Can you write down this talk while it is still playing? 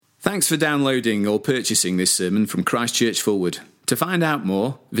Thanks for downloading or purchasing this sermon from Christ Church Fulwood. To find out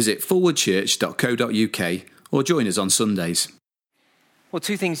more, visit fulwoodchurch.co.uk or join us on Sundays. Well,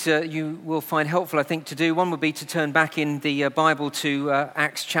 two things you will find helpful, I think, to do. One would be to turn back in the Bible to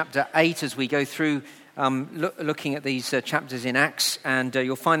Acts chapter 8 as we go through looking at these chapters in Acts, and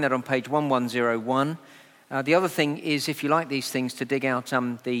you'll find that on page 1101. The other thing is, if you like these things, to dig out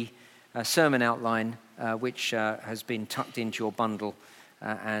the sermon outline, which has been tucked into your bundle,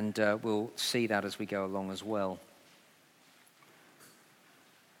 and we'll see that as we go along as well.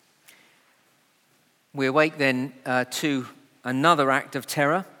 We awake then to another act of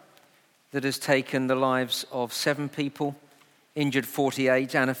terror that has taken the lives of 7 people, injured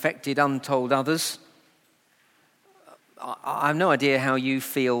 48, and affected untold others. I have no idea how you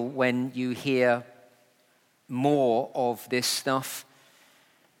feel when you hear more of this stuff.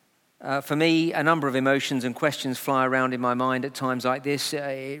 For me, a number of emotions and questions fly around in my mind at times like this.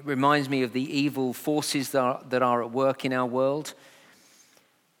 It reminds me of the evil forces that are at work in our world.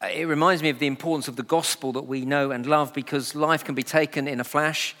 It reminds me of the importance of the gospel that we know and love, because life can be taken in a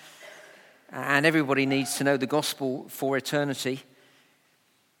flash, and everybody needs to know the gospel for eternity.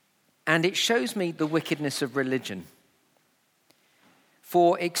 And it shows me the wickedness of religion.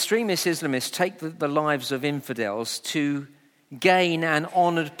 For extremist Islamists take the lives of infidels to gain an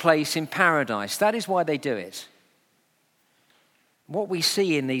honored place in paradise. That is why they do it. What we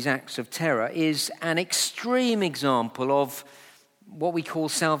see in these acts of terror is an extreme example of what we call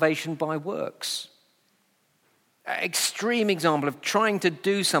salvation by works. An extreme example of trying to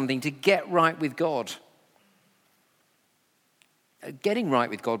do something to get right with God. Getting right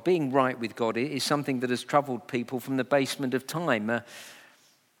with God, being right with God, is something that has troubled people from the basement of time.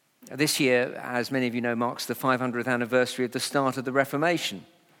 This year, as many of you know, marks the 500th anniversary of the start of the Reformation.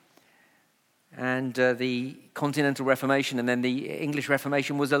 And the Continental Reformation and then the English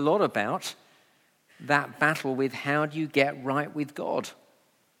Reformation was a lot about that battle with how do you get right with God.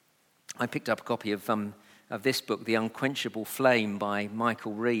 I picked up a copy of this book, The Unquenchable Flame by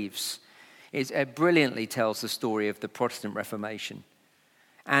Michael Reeves. It brilliantly tells the story of the Protestant Reformation.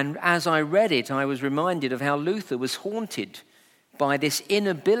 And as I read it, I was reminded of how Luther was haunted by this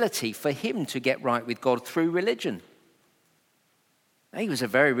inability for him to get right with God through religion. He was a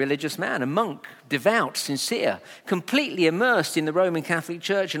very religious man, a monk, devout, sincere, completely immersed in the Roman Catholic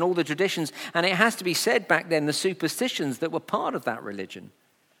Church and all the traditions, and it has to be said back then, the superstitions that were part of that religion.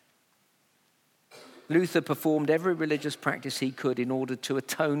 Luther performed every religious practice he could in order to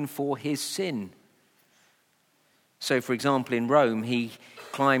atone for his sin. So, for example, in Rome, he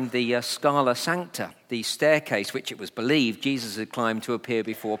climbed the Scala Sancta, the staircase which it was believed Jesus had climbed to appear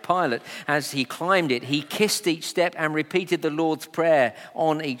before Pilate. As he climbed it, he kissed each step and repeated the Lord's Prayer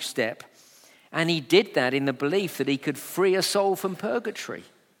on each step. And he did that in the belief that he could free a soul from purgatory.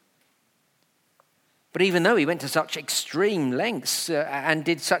 But even though he went to such extreme lengths and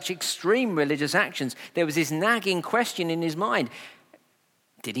did such extreme religious actions, there was this nagging question in his mind.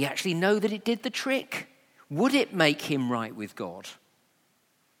 Did he actually know that it did the trick? Would it make him right with God?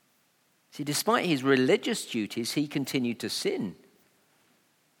 See, despite his religious duties, he continued to sin.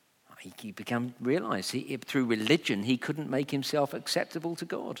 He realized through religion he couldn't make himself acceptable to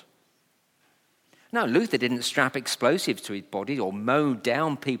God. No, Luther didn't strap explosives to his body or mow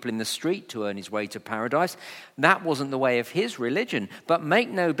down people in the street to earn his way to paradise. That wasn't the way of his religion. But make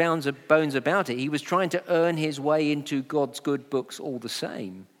no bones about it, he was trying to earn his way into God's good books all the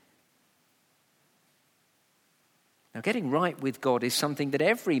same. Now, getting right with God is something that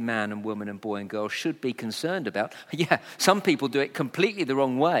every man and woman and boy and girl should be concerned about. Yeah, some people do it completely the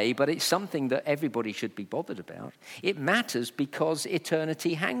wrong way, but it's something that everybody should be bothered about. It matters because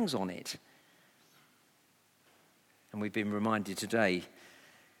eternity hangs on it. And we've been reminded today,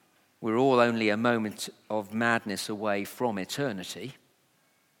 we're all only a moment of madness away from eternity.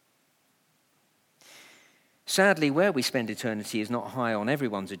 Sadly, where we spend eternity is not high on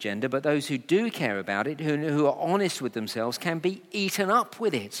everyone's agenda, but those who do care about it, who are honest with themselves, can be eaten up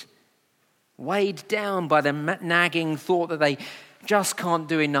with it, weighed down by the nagging thought that they just can't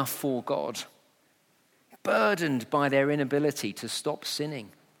do enough for God, burdened by their inability to stop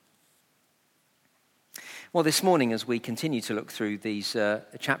sinning. Well, this morning, as we continue to look through these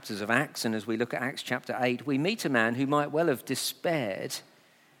chapters of Acts, and as we look at Acts chapter 8, we meet a man who might well have despaired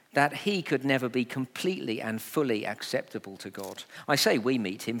that he could never be completely and fully acceptable to God. I say we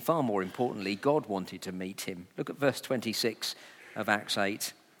meet him, far more importantly, God wanted to meet him. Look at verse 26 of Acts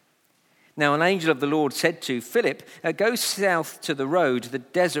 8. Now an angel of the Lord said to Philip, go south to the road, the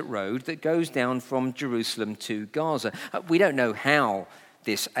desert road that goes down from Jerusalem to Gaza. We don't know how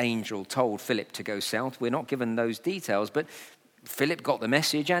this angel told Philip to go south. We're not given those details, but Philip got the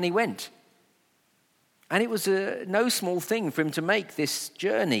message and he went. And it was no small thing for him to make this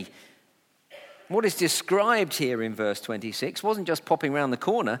journey. What is described here in verse 26 wasn't just popping around the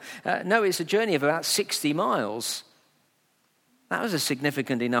corner. No, it's a journey of about 60 miles. That was a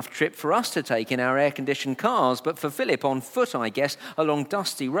significant enough trip for us to take in our air-conditioned cars, but for Philip, on foot, I guess, along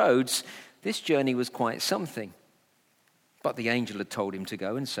dusty roads, this journey was quite something. But the angel had told him to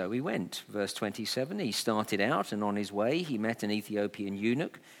go, and so he went. Verse 27, he started out, and on his way he met an Ethiopian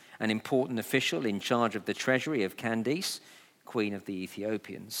eunuch, an important official in charge of the treasury of Candace, queen of the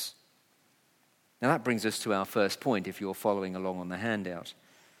Ethiopians. Now that brings us to our first point, if you're following along on the handout.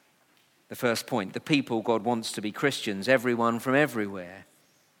 The first point, the people God wants to be Christians, everyone from everywhere.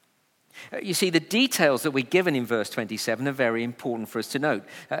 You see, the details that we're given in verse 27 are very important for us to note.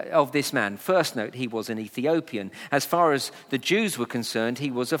 Of this man, first note, he was an Ethiopian. As far as the Jews were concerned,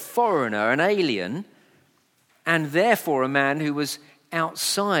 he was a foreigner, an alien, and therefore a man who was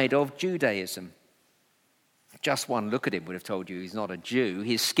outside of Judaism. Just one look at him would have told you he's not a Jew.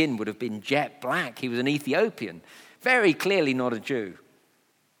 His skin would have been jet black. He was an Ethiopian, very clearly not a Jew.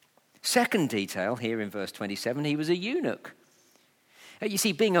 Second detail here in verse 27, he was a eunuch. You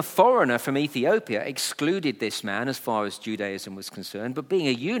see, being a foreigner from Ethiopia excluded this man as far as Judaism was concerned, but being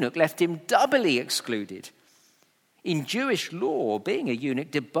a eunuch left him doubly excluded. In Jewish law, being a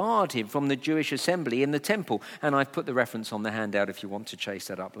eunuch debarred him from the Jewish assembly in the temple, and I've put the reference on the handout if you want to chase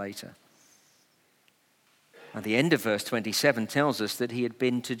that up later. At the end of verse 27 tells us that he had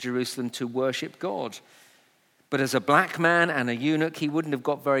been to Jerusalem to worship God. But as a black man and a eunuch, he wouldn't have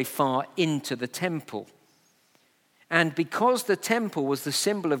got very far into the temple. And because the temple was the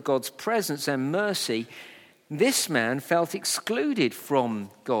symbol of God's presence and mercy, this man felt excluded from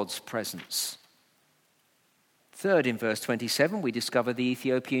God's presence. Third, in verse 27, we discover the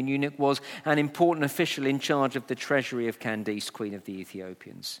Ethiopian eunuch was an important official in charge of the treasury of Candace, queen of the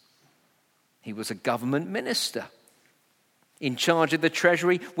Ethiopians. He was a government minister. In charge of the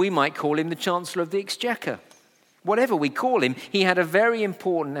treasury, we might call him the Chancellor of the Exchequer. Whatever we call him, he had a very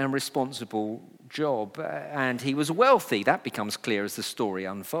important and responsible job, and he was wealthy. That becomes clear as the story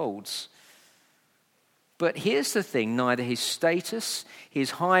unfolds. But here's the thing, neither his status,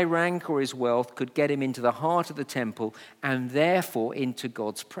 his high rank, or his wealth could get him into the heart of the temple and therefore into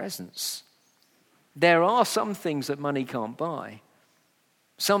God's presence. There are some things that money can't buy,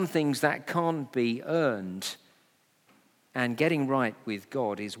 some things that can't be earned. And getting right with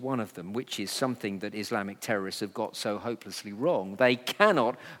God is one of them, which is something that Islamic terrorists have got so hopelessly wrong. They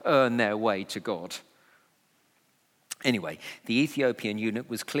cannot earn their way to God. Anyway, the Ethiopian eunuch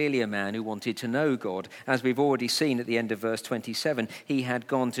was clearly a man who wanted to know God. As we've already seen at the end of verse 27, he had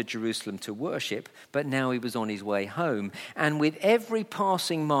gone to Jerusalem to worship, but now he was on his way home. And with every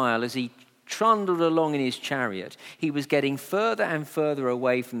passing mile as he trundled along in his chariot, he was getting further and further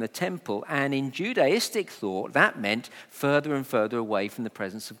away from the temple, and in Judaistic thought, that meant further and further away from the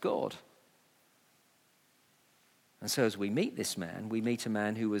presence of God. And so as we meet this man, we meet a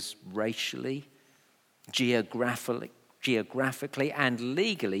man who was racially, geographically and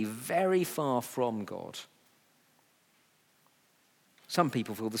legally very far from God. Some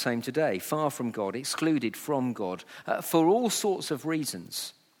people feel the same today, far from God, excluded from God, for all sorts of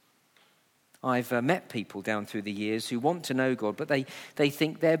reasons. I've met people down through the years who want to know God, but they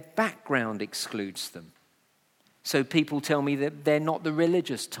think their background excludes them. So people tell me that they're not the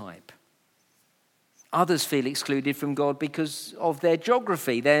religious type. Others feel excluded from God because of their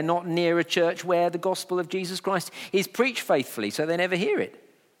geography. They're not near a church where the gospel of Jesus Christ is preached faithfully, so they never hear it.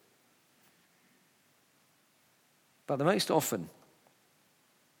 But the most often,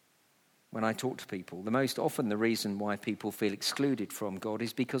 when I talk to people, the reason why people feel excluded from God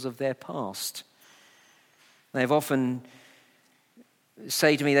is because of their past. They've often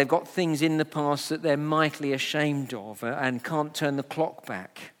say to me they've got things in the past that they're mightily ashamed of and can't turn the clock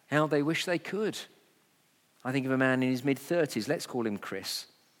back. How they wish they could. I think of a man in his mid-30s, let's call him Chris.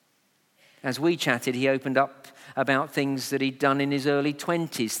 As we chatted, he opened up about things that he'd done in his early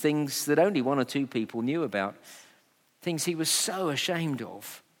 20s, things that only one or two people knew about, things he was so ashamed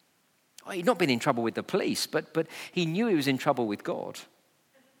of. He'd not been in trouble with the police, but he knew he was in trouble with God.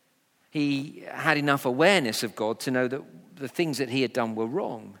 He had enough awareness of God to know that the things that he had done were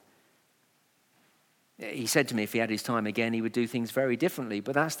wrong. He said to me if he had his time again, he would do things very differently.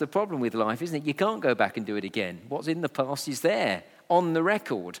 But that's the problem with life, isn't it? You can't go back and do it again. What's in the past is there, on the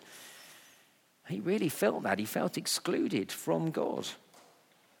record. He really felt that. He felt excluded from God.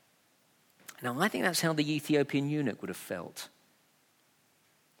 Now, I think that's how the Ethiopian eunuch would have felt.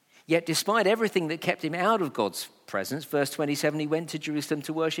 Yet despite everything that kept him out of God's presence, verse 27, he went to Jerusalem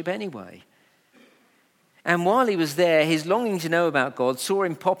to worship anyway. And while he was there, his longing to know about God saw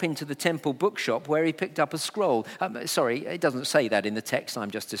him pop into the temple bookshop where he picked up a scroll. Sorry, it doesn't say that in the text. I'm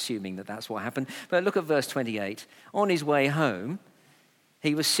just assuming that that's what happened. But look at verse 28. On his way home,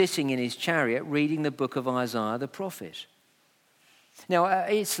 he was sitting in his chariot reading the book of Isaiah the prophet. Now,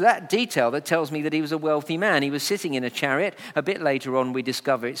 it's that detail that tells me that he was a wealthy man. He was sitting in a chariot. A bit later on, we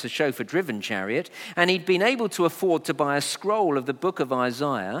discover it's a chauffeur-driven chariot. And he'd been able to afford to buy a scroll of the book of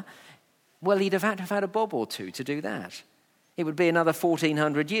Isaiah. Well, he'd have had to have had a bob or two to do that. It would be another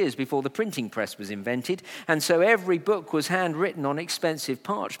 1,400 years before the printing press was invented, and so every book was handwritten on expensive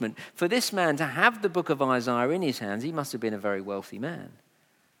parchment. For this man to have the book of Isaiah in his hands, he must have been a very wealthy man.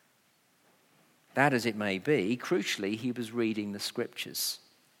 That as it may be, crucially, he was reading the scriptures.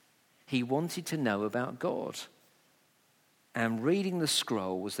 He wanted to know about God. And reading the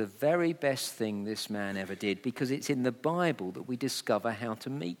scroll was the very best thing this man ever did, because it's in the Bible that we discover how to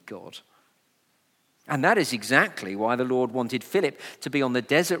meet God. And that is exactly why the Lord wanted Philip to be on the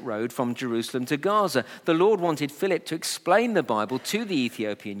desert road from Jerusalem to Gaza. The Lord wanted Philip to explain the Bible to the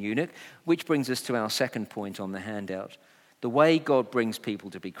Ethiopian eunuch, which brings us to our second point on the handout. The way God brings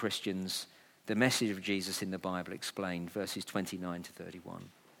people to be Christians, the message of Jesus in the Bible explained, verses 29 to 31.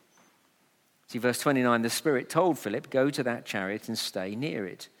 See, verse 29, the Spirit told Philip, go to that chariot and stay near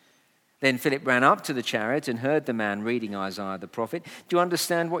it. Then Philip ran up to the chariot and heard the man reading Isaiah the prophet. Do you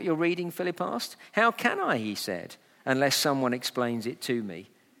understand what you're reading? Philip asked. How can I, he said, unless someone explains it to me?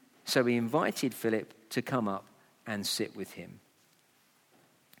 So he invited Philip to come up and sit with him.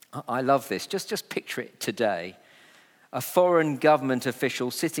 I love this. Just picture it today. A foreign government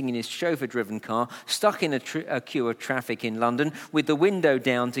official sitting in his chauffeur-driven car, stuck in a queue of traffic in London with the window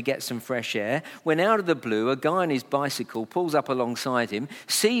down to get some fresh air, when out of the blue, a guy on his bicycle pulls up alongside him,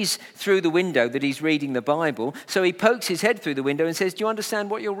 sees through the window that he's reading the Bible, so he pokes his head through the window and says, do you understand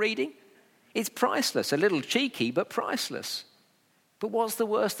what you're reading? It's priceless, a little cheeky, but priceless. But what's the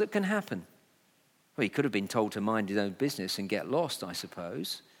worst that can happen? Well, he could have been told to mind his own business and get lost, I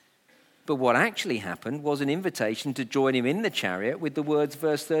suppose. But what actually happened was an invitation to join him in the chariot with the words,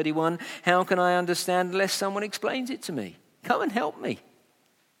 verse 31, how can I understand unless someone explains it to me? Come and help me.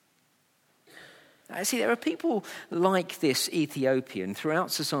 I see, there are people like this Ethiopian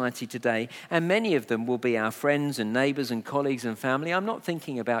throughout society today, and many of them will be our friends and neighbours and colleagues and family. I'm not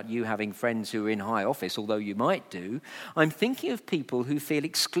thinking about you having friends who are in high office, although you might do. I'm thinking of people who feel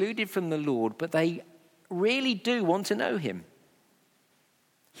excluded from the Lord, but they really do want to know him.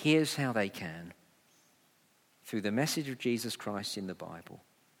 Here's how they can. Through the message of Jesus Christ in the Bible.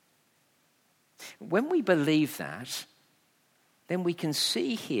 When we believe that, then we can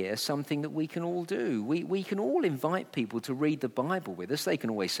see here something that we can all do. We can all invite people to read the Bible with us. They can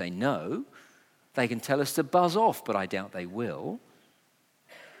always say no. They can tell us to buzz off, but I doubt they will.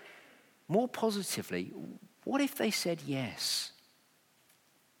 More positively, what if they said yes?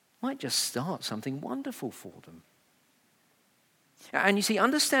 Might just start something wonderful for them. And you see,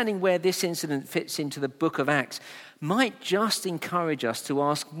 understanding where this incident fits into the book of Acts might just encourage us to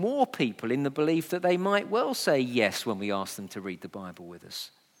ask more people in the belief that they might well say yes when we ask them to read the Bible with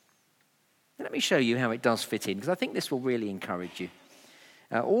us. And let me show you how it does fit in, because I think this will really encourage you.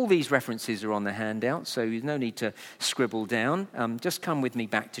 All these references are on the handout, so there's no need to scribble down. Just come with me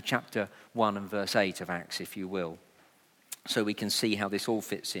back to chapter 1 and verse 8 of Acts, if you will, so we can see how this all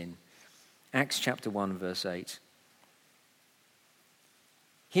fits in. Acts chapter 1, verse 8.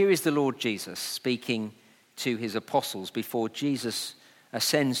 Here is the Lord Jesus speaking to his apostles before Jesus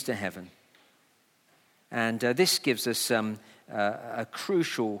ascends to heaven. And this gives us a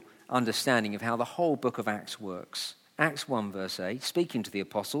crucial understanding of how the whole book of Acts works. Acts 1 verse 8, speaking to the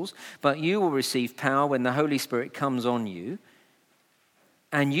apostles, but you will receive power when the Holy Spirit comes on you,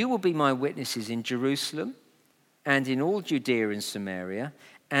 and you will be my witnesses in Jerusalem and in all Judea and Samaria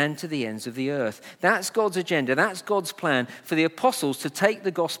and to the ends of the earth. That's God's agenda. That's God's plan for the apostles to take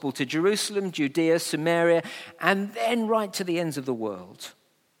the gospel to Jerusalem, Judea, Samaria, and then right to the ends of the world.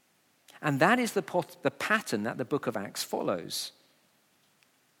 And that is the pattern that the book of Acts follows.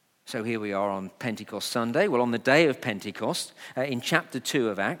 So here we are on Pentecost Sunday. Well, on the day of Pentecost, in chapter 2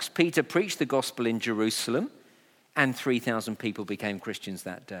 of Acts, Peter preached the gospel in Jerusalem, and 3,000 people became Christians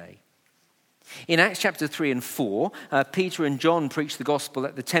that day. In Acts chapter 3 and 4, Peter and John preached the gospel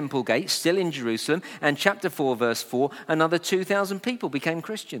at the temple gate, still in Jerusalem, and chapter 4, verse 4, another 2,000 people became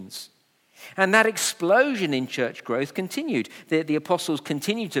Christians. And that explosion in church growth continued. The apostles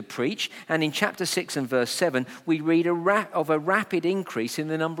continued to preach, and in chapter 6 and verse 7, we read of a rapid increase in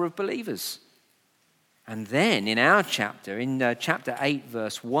the number of believers. And then in our chapter, in chapter 8,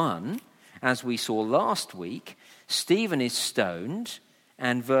 verse 1, as we saw last week, Stephen is stoned,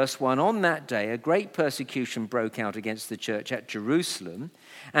 And verse 1, on that day, a great persecution broke out against the church at Jerusalem,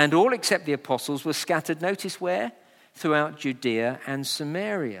 and all except the apostles were scattered, notice where? Throughout Judea and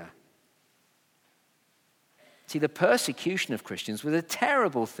Samaria. See, the persecution of Christians was a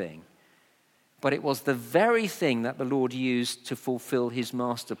terrible thing, but it was the very thing that the Lord used to fulfill his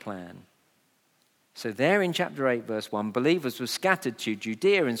master plan. So there in chapter 8, verse 1, believers were scattered to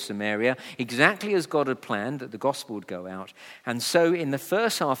Judea and Samaria, exactly as God had planned that the gospel would go out. And so in the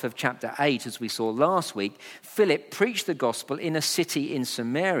first half of chapter 8, as we saw last week, Philip preached the gospel in a city in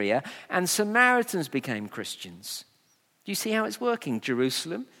Samaria, and Samaritans became Christians. Do you see how it's working?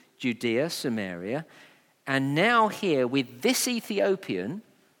 Jerusalem, Judea, Samaria. And now here with this Ethiopian,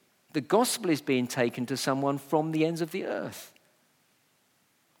 the gospel is being taken to someone from the ends of the earth.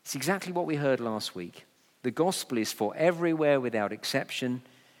 It's exactly what we heard last week. The gospel is for everywhere without exception,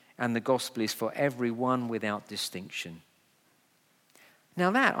 and the gospel is for everyone without distinction. Now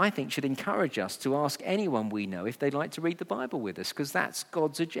that, I think, should encourage us to ask anyone we know if they'd like to read the Bible with us, because that's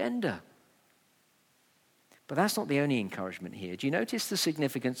God's agenda. But that's not the only encouragement here. Do you notice the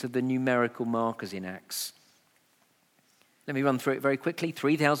significance of the numerical markers in Acts? Let me run through it very quickly.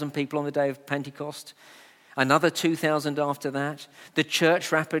 3,000 people on the day of Pentecost. Another 2,000 after that. The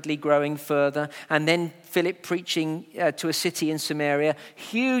church rapidly growing further. And then Philip preaching to a city in Samaria.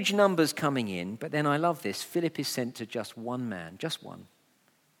 Huge numbers coming in. But then I love this. Philip is sent to just one man. Just one.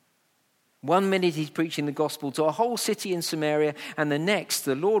 1 minute he's preaching the gospel to a whole city in Samaria. And the next,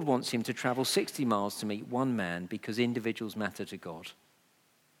 the Lord wants him to travel 60 miles to meet one man, because individuals matter to God.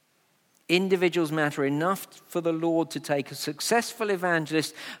 Individuals matter enough for the Lord to take a successful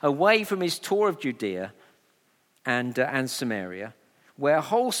evangelist away from his tour of Judea and Samaria, where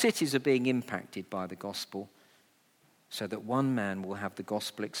whole cities are being impacted by the gospel, so that one man will have the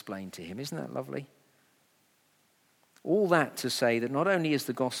gospel explained to him. Isn't that lovely? All that to say that not only is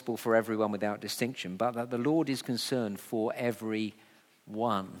the gospel for everyone without distinction, but that the Lord is concerned for everyone.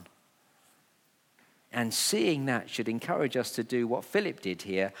 And seeing that should encourage us to do what Philip did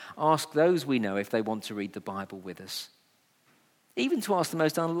here, ask those we know if they want to read the Bible with us. Even to ask the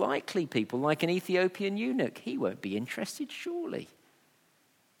most unlikely people, like an Ethiopian eunuch. He won't be interested, surely.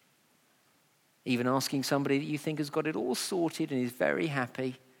 Even asking somebody that you think has got it all sorted and is very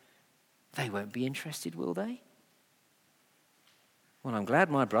happy, they won't be interested, will they? Well, I'm glad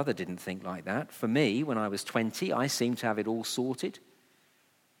my brother didn't think like that. For me, when I was 20, I seemed to have it all sorted.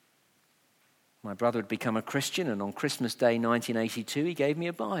 My brother had become a Christian, and on Christmas Day 1982, he gave me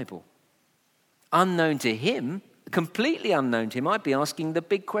a Bible. Unknown to him, completely unknown to him, I'd be asking the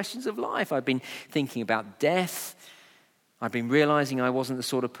big questions of life. I'd been thinking about death. I'd been realizing I wasn't the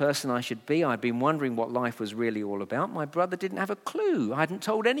sort of person I should be. I'd been wondering what life was really all about. My brother didn't have a clue. I hadn't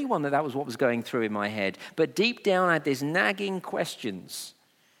told anyone that was what was going through in my head. But deep down, I had these nagging questions.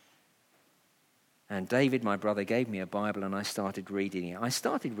 And David, my brother, gave me a Bible, and I started reading it. I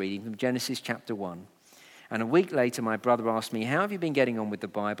started reading from Genesis chapter 1. And a week later, my brother asked me, how have you been getting on with the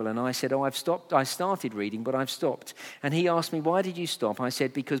Bible? And I said, I've stopped. I started reading, but I've stopped. And he asked me, why did you stop? I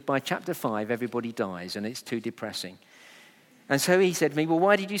said, because by chapter 5, everybody dies, and it's too depressing. And so he said to me, well,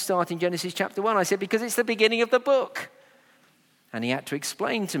 why did you start in Genesis chapter 1? I said, because it's the beginning of the book. And he had to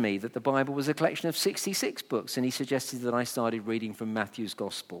explain to me that the Bible was a collection of 66 books, and he suggested that I started reading from Matthew's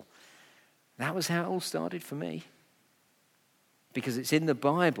Gospel. That was how it all started for me. Because it's in the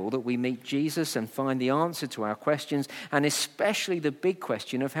Bible that we meet Jesus and find the answer to our questions, and especially the big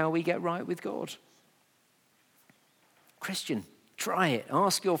question of how we get right with God. Christian, try it.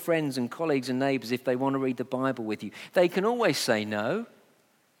 Ask your friends and colleagues and neighbors if they want to read the Bible with you. They can always say no.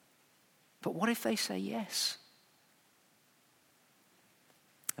 But what if they say yes?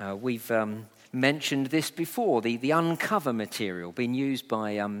 We've mentioned this before, the Uncover material being used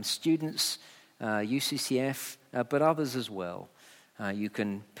by students, UCCF, but others as well. You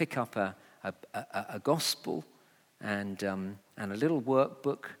can pick up a gospel and a little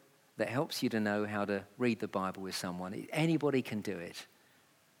workbook that helps you to know how to read the Bible with someone. Anybody can do it.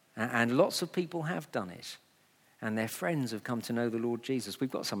 And lots of people have done it. And their friends have come to know the Lord Jesus.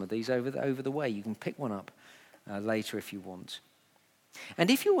 We've got some of these over the way. You can pick one up later if you want. And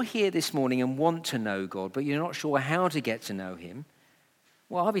if you're here this morning and want to know God, but you're not sure how to get to know him,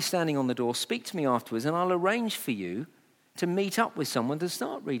 well, I'll be standing on the door. Speak to me afterwards, and I'll arrange for you to meet up with someone to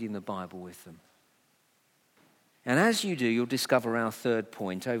start reading the Bible with them. And as you do, you'll discover our third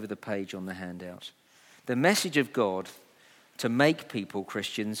point over the page on the handout. The message of God to make people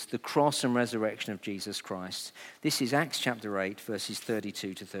Christians, the cross and resurrection of Jesus Christ. This is Acts chapter 8, verses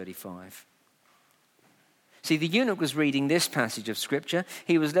 32 to 35. See, the eunuch was reading this passage of Scripture.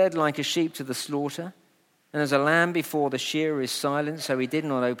 He was led like a sheep to the slaughter. And as a lamb before the shearer is silent, so he did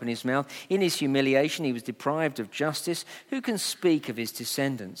not open his mouth. In his humiliation he was deprived of justice. Who can speak of his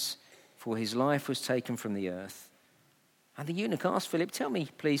descendants? For his life was taken from the earth. And the eunuch asked Philip, tell me,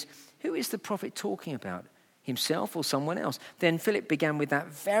 please, who is the prophet talking about? Himself or someone else? Then Philip began with that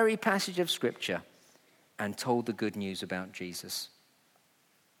very passage of Scripture and told the good news about Jesus.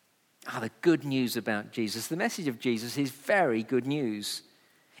 The good news about Jesus. The message of Jesus is very good news.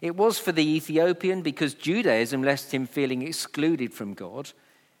 It was for the Ethiopian because Judaism left him feeling excluded from God.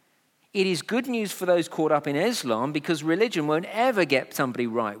 It is good news for those caught up in Islam because religion won't ever get somebody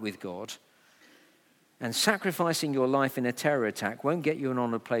right with God. And sacrificing your life in a terror attack won't get you an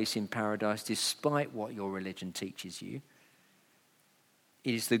honored place in paradise despite what your religion teaches you.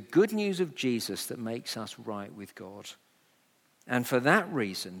 It is the good news of Jesus that makes us right with God. And for that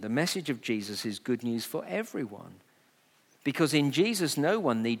reason, the message of Jesus is good news for everyone. Because in Jesus, no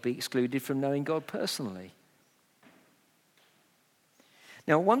one need be excluded from knowing God personally.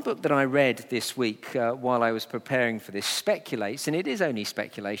 Now, one book that I read this week while I was preparing for this speculates, and it is only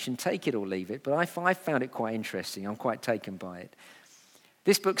speculation, take it or leave it, but I found it quite interesting. I'm quite taken by it.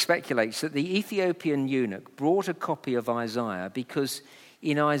 This book speculates that the Ethiopian eunuch brought a copy of Isaiah because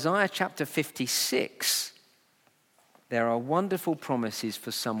in Isaiah chapter 56, there are wonderful promises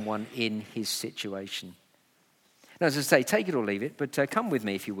for someone in his situation. Now, as I say, take it or leave it, but come with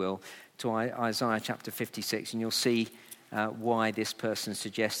me, if you will, to Isaiah chapter 56, and you'll see why this person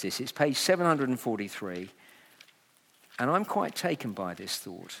suggests this. It's page 743, and I'm quite taken by this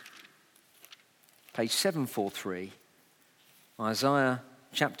thought. Page 743, Isaiah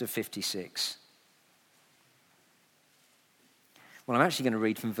chapter 56. Well, I'm actually going to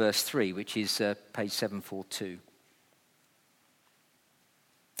read from verse 3, which is page 742.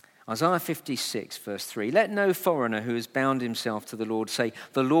 Isaiah 56, verse 3. Let no foreigner who has bound himself to the Lord say,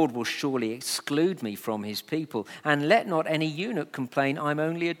 the Lord will surely exclude me from his people. And let not any eunuch complain, I'm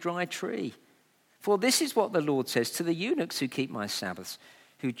only a dry tree. For this is what the Lord says to the eunuchs who keep my Sabbaths,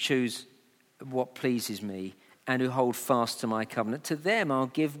 who choose what pleases me, and who hold fast to my covenant. To them I'll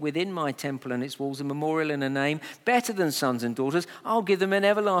give within my temple and its walls a memorial and a name better than sons and daughters. I'll give them an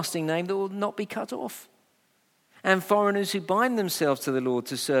everlasting name that will not be cut off. And foreigners who bind themselves to the Lord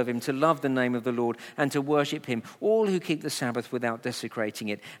to serve him, to love the name of the Lord and to worship him, all who keep the Sabbath without desecrating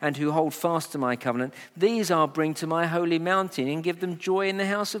it, and who hold fast to my covenant, these I'll bring to my holy mountain and give them joy in the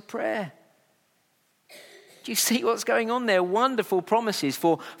house of prayer. Do you see what's going on there? Wonderful promises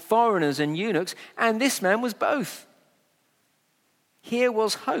for foreigners and eunuchs, and this man was both. Here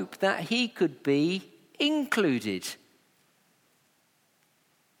was hope that he could be included.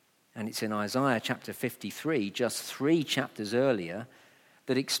 And it's in Isaiah chapter 53, just 3 chapters earlier,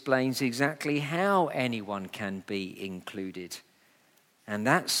 that explains exactly how anyone can be included. And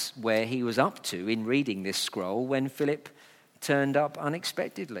that's where he was up to in reading this scroll when Philip turned up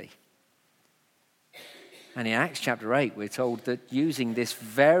unexpectedly. And in Acts chapter 8, we're told that using this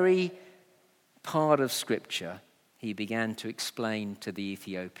very part of Scripture, he began to explain to the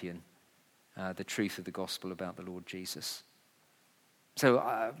Ethiopian the truth of the gospel about the Lord Jesus.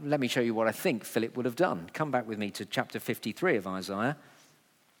 So let me show you what I think Philip would have done. Come back with me to chapter 53 of Isaiah,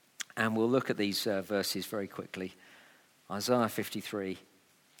 and we'll look at these verses very quickly. Isaiah 53.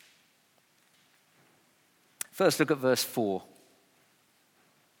 First, look at verse 4.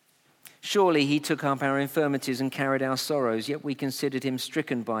 Surely he took up our infirmities and carried our sorrows, yet we considered him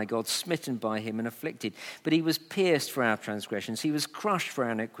stricken by God, smitten by him and afflicted. But he was pierced for our transgressions, he was crushed for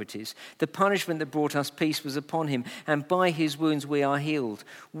our iniquities. The punishment that brought us peace was upon him, and by his wounds we are healed.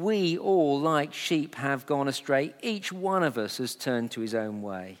 We all, like sheep, have gone astray. Each one of us has turned to his own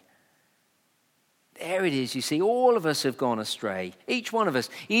way. There it is, you see, all of us have gone astray. Each one of us,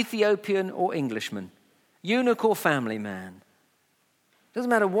 Ethiopian or Englishman, eunuch or family man. Doesn't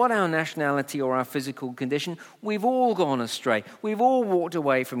matter what our nationality or our physical condition, we've all gone astray. We've all walked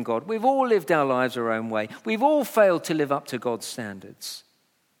away from God. We've all lived our lives our own way. We've all failed to live up to God's standards.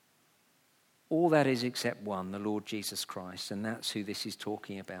 All that is except one, the Lord Jesus Christ, and that's who this is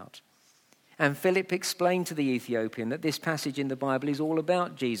talking about. And Philip explained to the Ethiopian that this passage in the Bible is all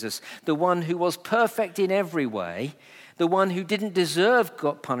about Jesus, the one who was perfect in every way, the one who didn't deserve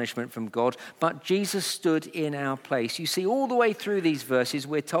punishment from God, but Jesus stood in our place. You see, all the way through these verses,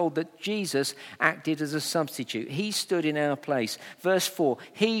 we're told that Jesus acted as a substitute. He stood in our place. Verse 4,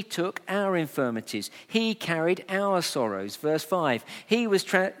 he took our infirmities. He carried our sorrows. Verse 5, he was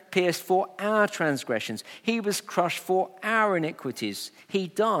pierced for our transgressions. He was crushed for our iniquities. He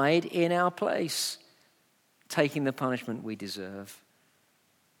died in our place, taking the punishment we deserve.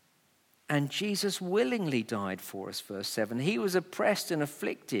 And Jesus willingly died for us, verse 7. He was oppressed and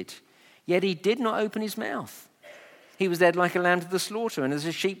afflicted, yet he did not open his mouth. He was led like a lamb to the slaughter, and as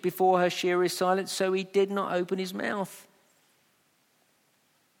a sheep before her shearer is silent, so he did not open his mouth.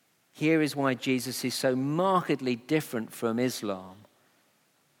 Here is why Jesus is so markedly different from Islam.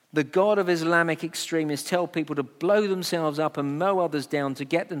 The God of Islamic extremists tell people to blow themselves up and mow others down to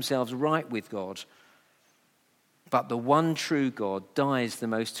get themselves right with God. But the one true God dies the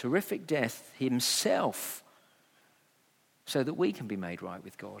most horrific death himself so that we can be made right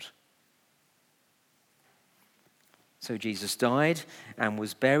with God. So Jesus died and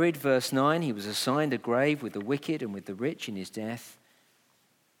was buried. Verse 9, he was assigned a grave with the wicked and with the rich in his death.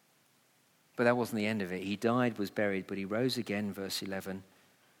 But that wasn't the end of it. He died, was buried, but he rose again, verse 11.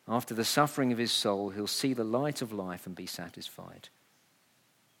 After the suffering of his soul, he'll see the light of life and be satisfied.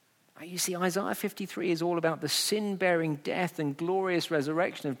 You see, Isaiah 53 is all about the sin-bearing death and glorious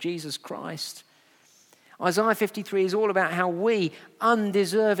resurrection of Jesus Christ. Isaiah 53 is all about how we,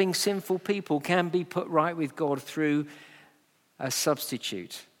 undeserving sinful people, can be put right with God through a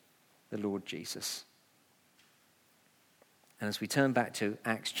substitute, the Lord Jesus. And as we turn back to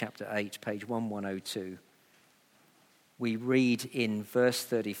Acts chapter 8, page 1102, we read in verse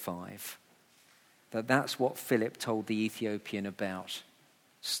 35 that that's what Philip told the Ethiopian about,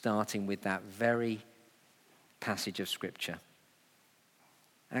 starting with that very passage of Scripture.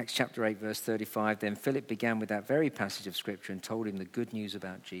 Acts chapter 8, verse 35, then Philip began with that very passage of Scripture and told him the good news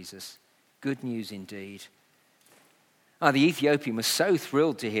about Jesus. Good news indeed. The Ethiopian was so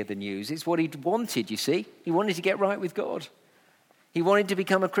thrilled to hear the news. It's what he'd wanted, you see. He wanted to get right with God. He wanted to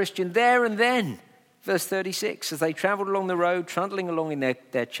become a Christian there and then. Verse 36, as they traveled along the road, trundling along in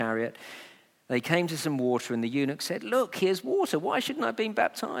their chariot, they came to some water, and the eunuch said, "Look, here's water. Why shouldn't I have been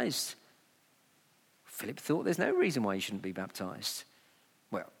baptized?" Philip thought there's no reason why you shouldn't be baptized.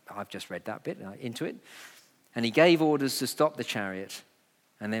 Well, I've just read that bit into it. And he gave orders to stop the chariot.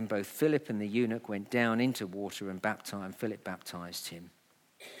 And then both Philip and the eunuch went down into water and baptized, and Philip baptized him.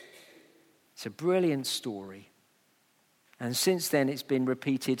 It's a brilliant story. And since then, it's been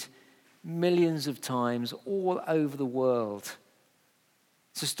repeated millions of times all over the world.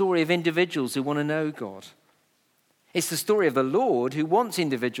 It's a story of individuals who want to know God. It's the story of the Lord who wants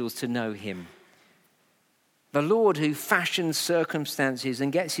individuals to know him. The Lord who fashions circumstances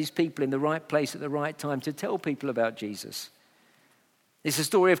and gets his people in the right place at the right time to tell people about Jesus. It's a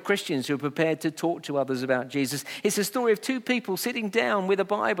story of Christians who are prepared to talk to others about Jesus. It's a story of two people sitting down with a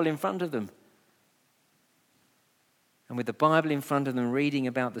Bible in front of them. And with the Bible in front of them, reading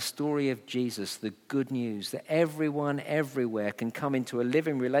about the story of Jesus, the good news that everyone everywhere can come into a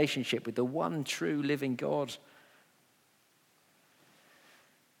living relationship with the one true living God.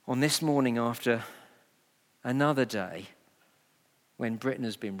 On this morning, after another day when Britain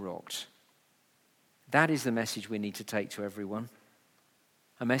has been rocked, that is the message we need to take to everyone.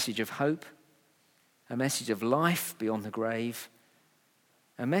 A message of hope, a message of life beyond the grave,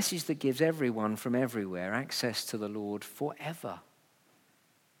 a message that gives everyone from everywhere access to the Lord forever.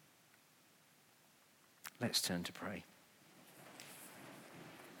 Let's turn to pray.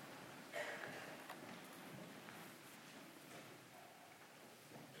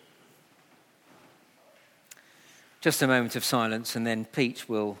 Just a moment of silence, and then Pete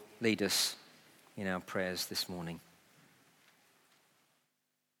will lead us in our prayers this morning.